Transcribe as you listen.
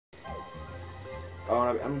Oh,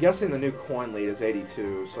 and I'm guessing the new coin lead is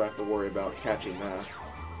 82, so I have to worry about catching that.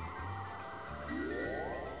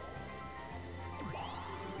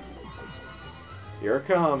 Here it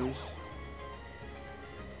comes.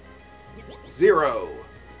 0.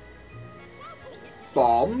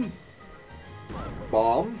 Bomb.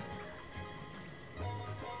 Bomb.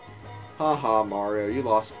 Haha, Mario, you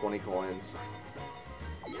lost 20 coins.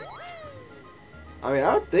 I mean,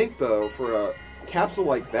 I would think, though, for a capsule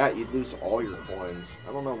like that, you'd lose all your coins.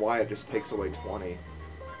 I don't know why it just takes away 20.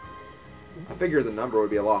 I figure the number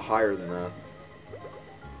would be a lot higher than that.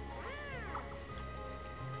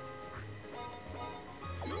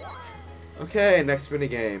 Okay, next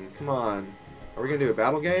minigame. Come on. Are we going to do a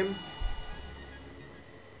battle game?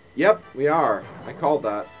 Yep, we are. I called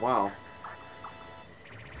that. Wow.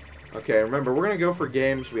 Okay, remember, we're going to go for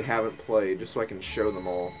games we haven't played, just so I can show them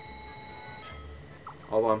all.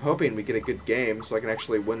 Although I'm hoping we get a good game so I can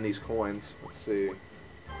actually win these coins. Let's see.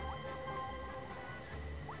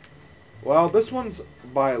 Well, this one's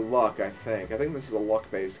by luck, I think. I think this is a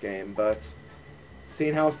luck-based game, but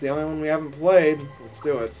seeing how it's the only one we haven't played, let's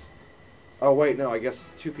do it. Oh, wait, no, I guess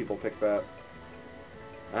 2 people picked that.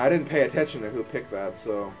 I didn't pay attention to who picked that,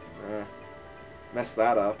 so messed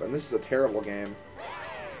that up. And this is a terrible game.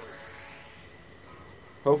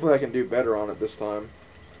 Hopefully I can do better on it this time.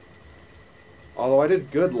 Although I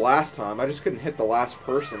did good last time, I just couldn't hit the last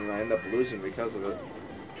person and I ended up losing because of it.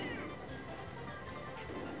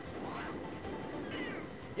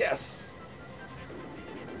 Yes!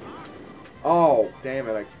 Oh, damn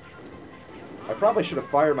it. I probably should have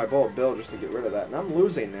fired my bullet bill just to get rid of that. And I'm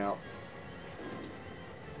losing now.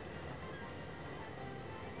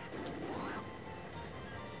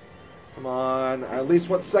 Come on. I at least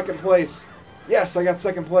want second place. Yes, I got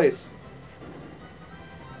second place.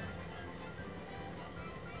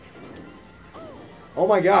 Oh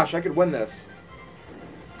my gosh, I could win this.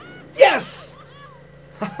 Yes!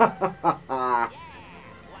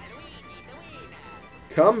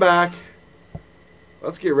 Comeback.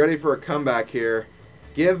 Let's get ready for a comeback here.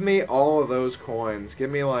 Give me all of those coins. Give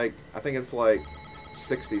me like, I think it's like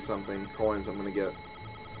 60-something coins I'm going to get.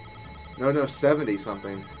 No,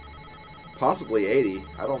 70-something. Possibly 80.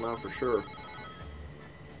 I don't know for sure.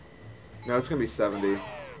 No, it's going to be 70.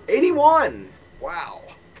 81! Wow.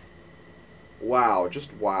 Wow,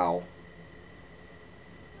 just wow.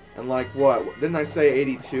 And like what? Didn't I say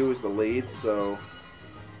 82 is the lead? So,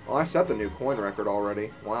 well, I set the new coin record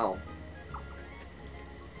already. Wow.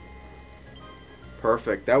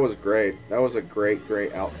 Perfect. That was great. That was a great,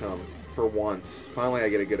 great outcome for once. Finally, I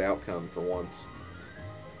get a good outcome for once.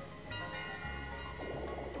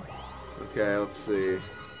 Okay, let's see.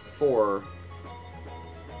 4.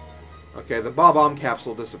 Okay, the Bob-omb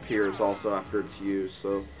capsule disappears also after it's used,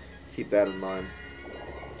 so keep that in mind.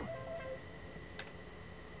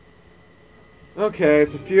 Okay,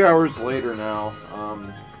 it's a few hours later now.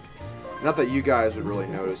 Not that you guys would really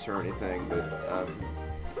notice or anything, but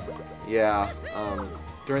yeah.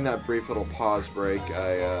 During that brief little pause break,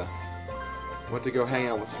 I went to go hang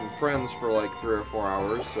out with some friends for like 3 or 4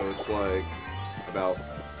 hours, so it's like about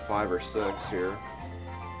 5 or 6 here.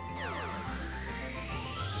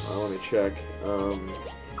 Let me check.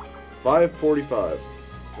 5:45.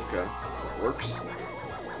 Okay, works.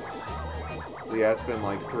 So yeah, it's been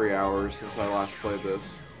like 3 hours since I last played this.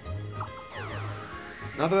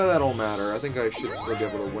 Not that that'll matter. I think I should still be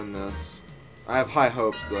able to win this. I have high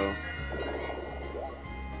hopes, though.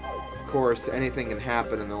 Of course, anything can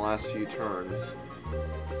happen in the last few turns.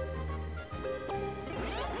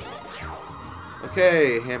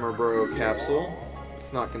 Okay, Hammer Bro capsule.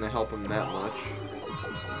 It's not going to help him that much.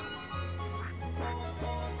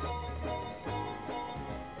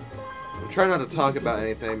 Try not to talk about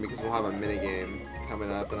anything because we'll have a minigame coming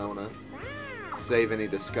up and I want to save any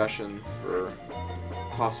discussion for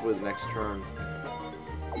possibly the next turn.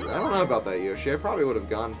 I don't know about that, Yoshi. I probably would have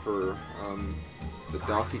gone for the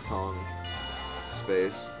Donkey Kong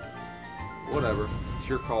space. Whatever. It's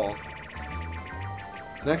your call.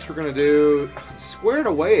 Next we're going to do Squared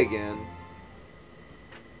Away again.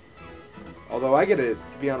 Although I get to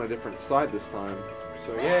be on a different side this time.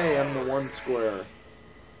 So yay, I'm the one square.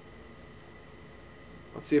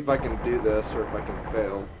 Let's see if I can do this or if I can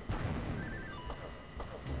fail.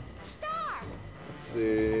 Let's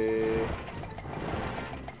see.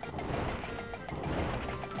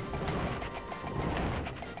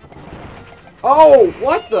 Oh,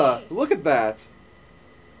 what the? Look at that.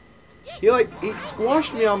 He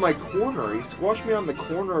squashed me on my corner. He squashed me on the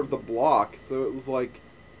corner of the block. So it was like,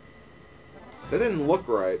 that didn't look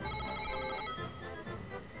right.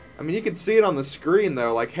 I mean, you can see it on the screen,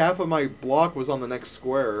 though. Like, half of my block was on the next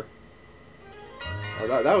square.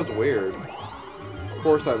 Oh, that was weird. Of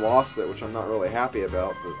course I lost it, which I'm not really happy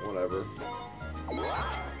about, but whatever.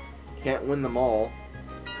 Can't win them all.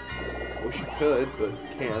 Wish you could, but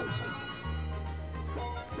can't.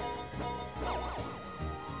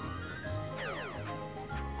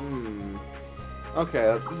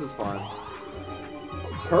 Okay, this is fine.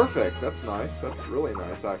 Perfect, that's nice. That's really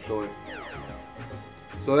nice, actually.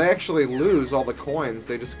 So they actually lose all the coins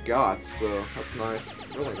they just got, so that's nice.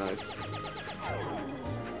 Really nice.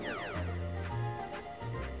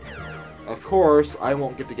 Of course, I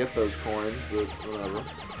won't get to get those coins, but whatever.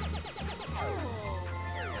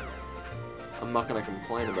 I'm not gonna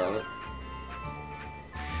complain about it.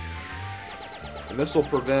 And this will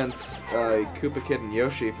prevent Koopa Kid and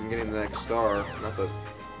Yoshi from getting the next star. Not that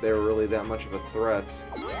they were really that much of a threat.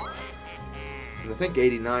 And I think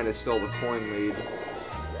 89 is still the coin lead.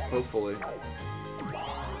 Hopefully.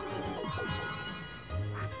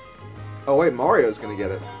 Oh wait, Mario's gonna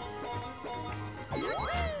get it.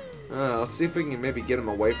 Let's see if we can maybe get him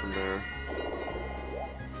away from there.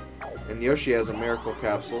 And Yoshi has a miracle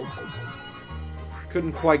capsule.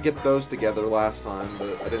 Couldn't quite get those together last time,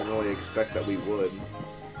 but I didn't really expect that we would.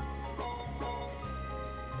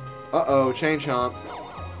 Uh-oh, Chain Chomp.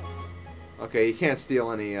 Okay, you can't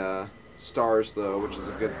steal any stars, though, which is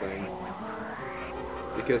a good thing.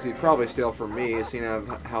 Because he'd probably steal from me, seeing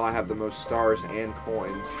how I have the most stars and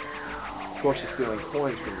coins. Of course he's stealing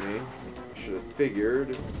coins from me. I should have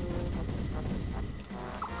figured.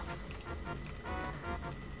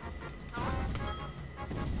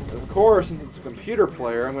 Of course, since it's a computer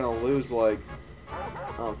player, I'm going to lose, like,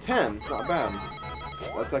 10. Not bad.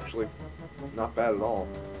 That's actually not bad at all.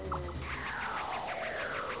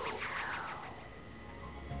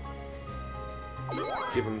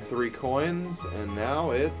 Give him 3 coins, and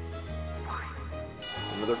now it's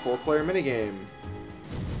another 4-player minigame.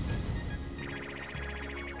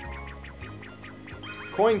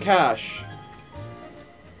 Coin Cash.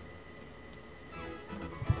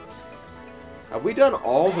 Have we done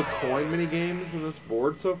all the coin minigames in this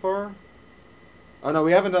board so far? Oh no,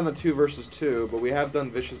 we haven't done the 2 versus 2, but we have done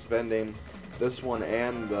Vicious Vending, this one,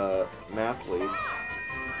 and the Mathletes.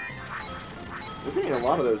 We're getting a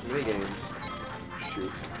lot of those minigames.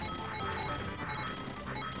 Shoot.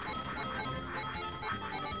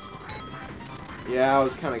 Yeah, I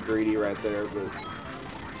was kind of greedy right there, but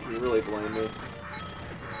can you really blame me?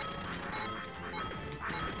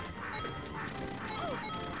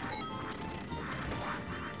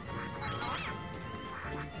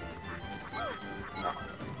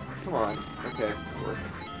 Come on. Okay.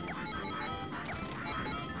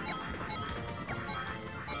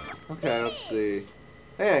 Okay, let's see.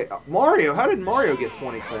 Hey, Mario! How did Mario get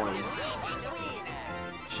 20 coins?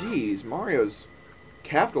 Jeez, Mario's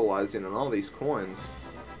capitalizing on all these coins.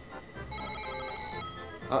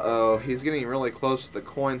 Uh-oh, he's getting really close to the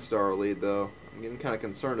coin star lead, though. I'm getting kind of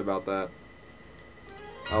concerned about that.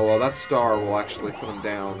 Oh, well, that star will actually put him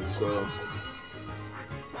down, so...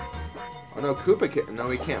 Oh no, Koopa can't. No,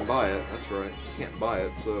 he can't buy it. That's right. He can't buy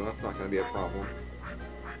it, so that's not going to be a problem.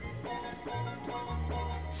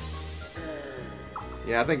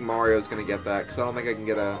 Yeah, I think Mario's going to get that, because I don't think I can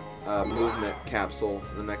get a movement capsule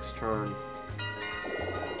in the next turn.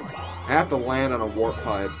 I have to land on a warp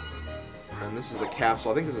pipe. And this is a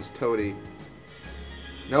capsule. I think this is Toadie.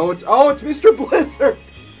 No, it's... Oh, it's Mr. Blizzard!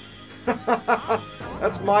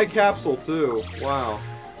 That's my capsule, too. Wow.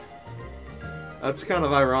 That's kind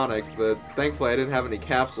of ironic, but thankfully I didn't have any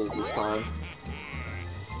capsules this time.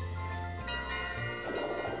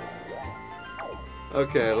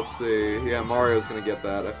 Okay, let's see. Yeah, Mario's gonna get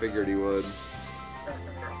that. I figured he would.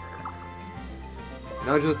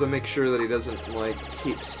 Now just to make sure that he doesn't, like,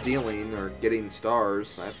 keep stealing or getting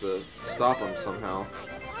stars, I have to stop him somehow.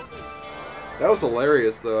 That was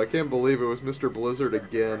hilarious, though. I can't believe it was Mr. Blizzard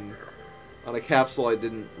again on a capsule I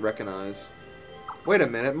didn't recognize. Wait a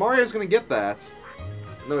minute, Mario's gonna get that.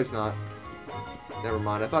 No, he's not. Never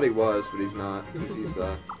mind, I thought he was, but he's not. He's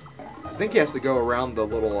I think he has to go around the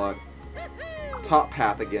little, top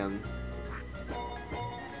path again.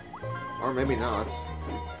 Or maybe not.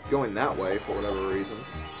 He's going that way for whatever reason.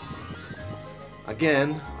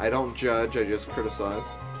 Again, I don't judge, I just criticize.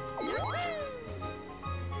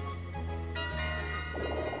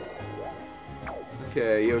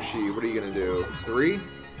 Okay, Yoshi, what are you gonna do? 3?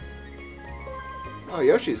 Oh,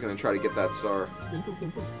 Yoshi's gonna try to get that star.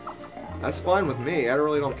 That's fine with me. I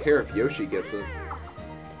really don't care if Yoshi gets it.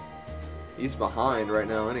 He's behind right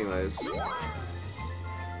now anyways.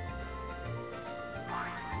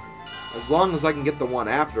 As long as I can get the one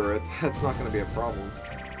after it, that's not gonna be a problem.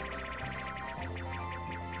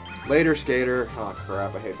 Later, Skater. Oh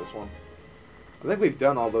crap, I hate this one. I think we've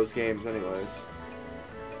done all those games anyways.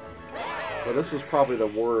 But this was probably the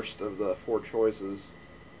worst of the 4 choices.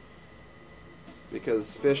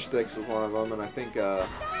 Because fish sticks was one of them, and I think,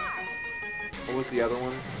 what was the other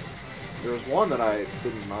one? There was one that I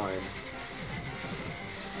didn't mind.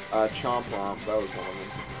 Chomp Romp, that was one of them.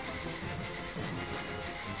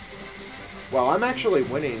 Well, I'm actually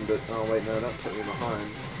winning, but, oh wait, no, that put me behind.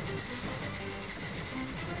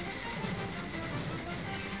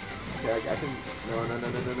 Okay, I can,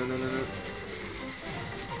 no.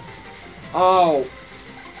 Oh!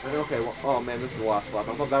 Okay, well, oh man, this is the last lap.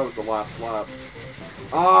 I thought that was the last lap.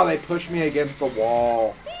 Oh, they pushed me against the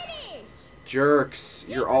wall. Jerks.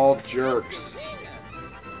 You're all jerks.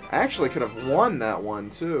 I actually could have won that one,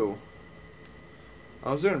 too.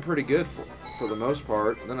 I was doing pretty good for the most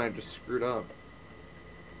part, and then I just screwed up.